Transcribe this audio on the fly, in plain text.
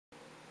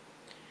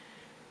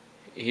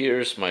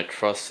Here's my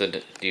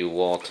trusted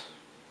Dewalt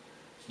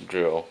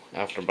drill.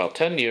 After about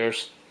 10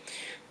 years,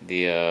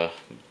 the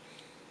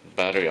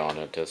battery on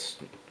it is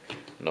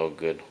no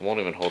good.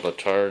 Won't even hold a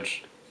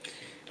charge.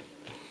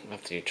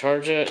 After you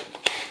charge it,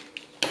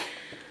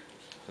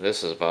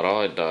 this is about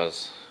all it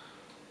does.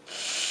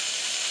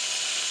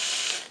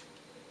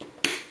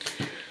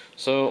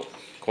 So,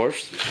 of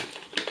course,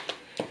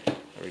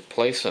 a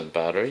replacement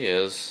battery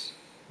is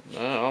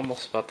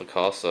almost about the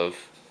cost of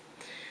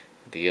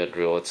the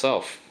drill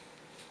itself.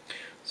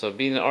 So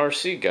being an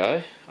RC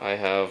guy, I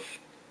have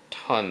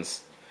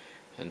tons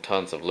and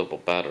tons of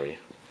Lipo battery.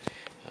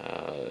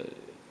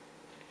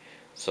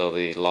 So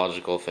the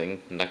logical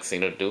thing, next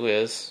thing to do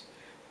is,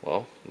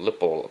 well,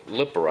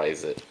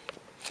 Liporize it.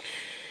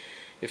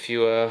 If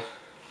you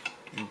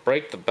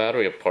break the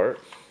battery apart,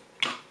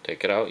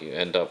 take it out, you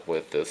end up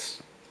with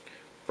this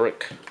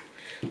brick.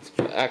 It's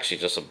actually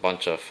just a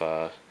bunch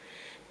of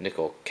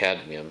nickel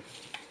cadmium,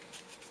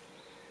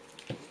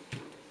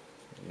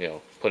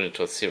 put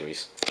into a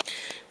series.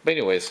 But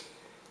anyways,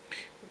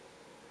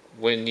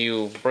 when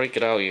you break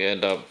it out, you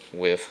end up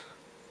with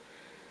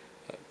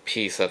a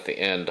piece at the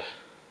end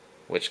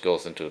which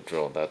goes into a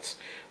drill. That's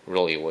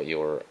really what you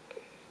were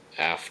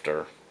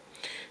after.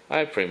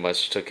 I pretty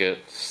much took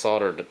it,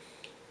 soldered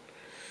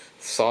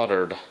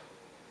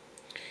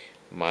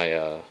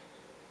my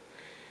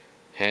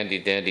handy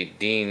dandy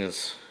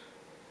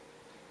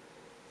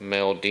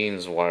male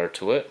Dean's wire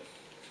to it,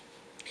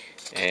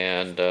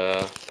 and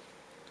that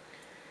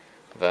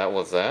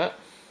was that.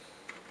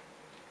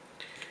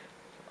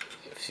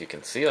 If you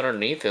can see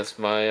underneath is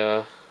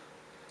my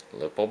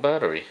Lipo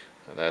battery.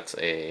 That's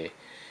a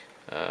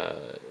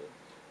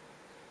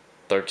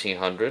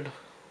 1300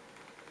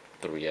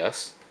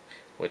 3S,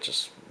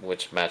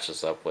 which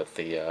matches up with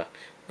the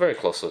very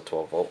close to the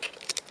 12 volt.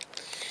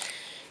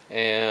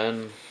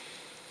 And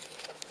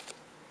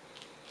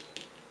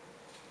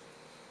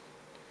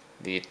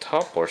the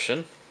top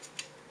portion,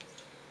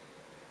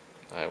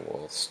 I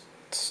will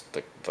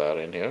stick that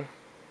in here.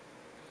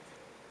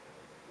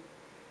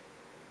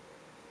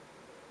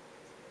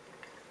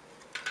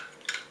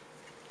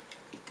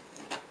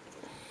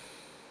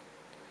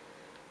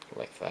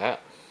 Like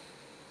that.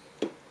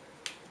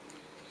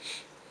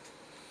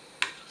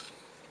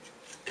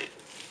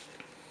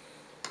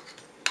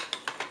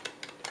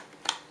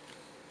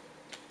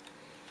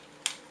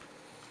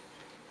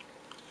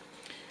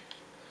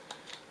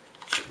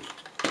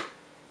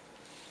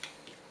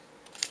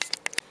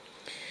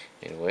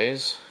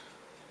 Anyways,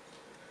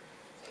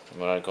 I'm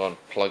gonna go and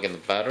plug in the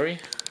battery.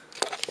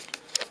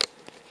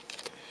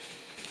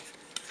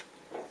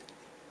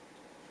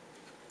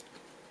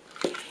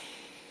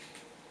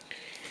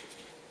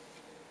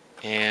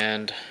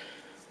 And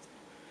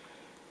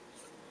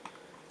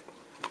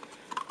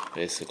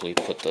basically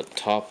put the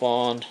top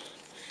on.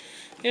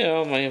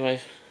 My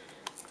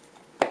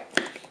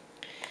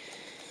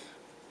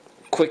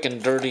quick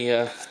and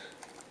dirty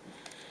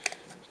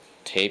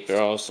tape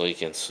arrow, so you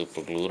can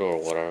super glue it or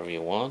whatever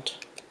you want.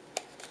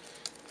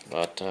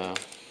 But there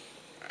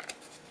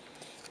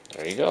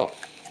you go.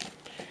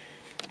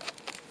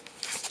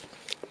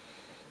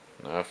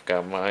 Now I've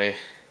got my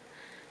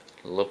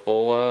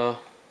Lipo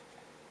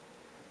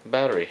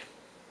battery,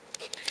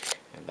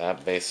 and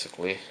that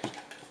basically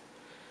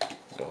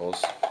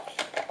goes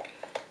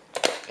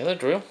in the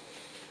drill.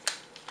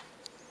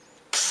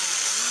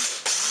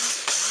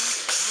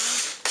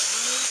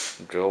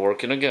 Drill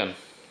working again.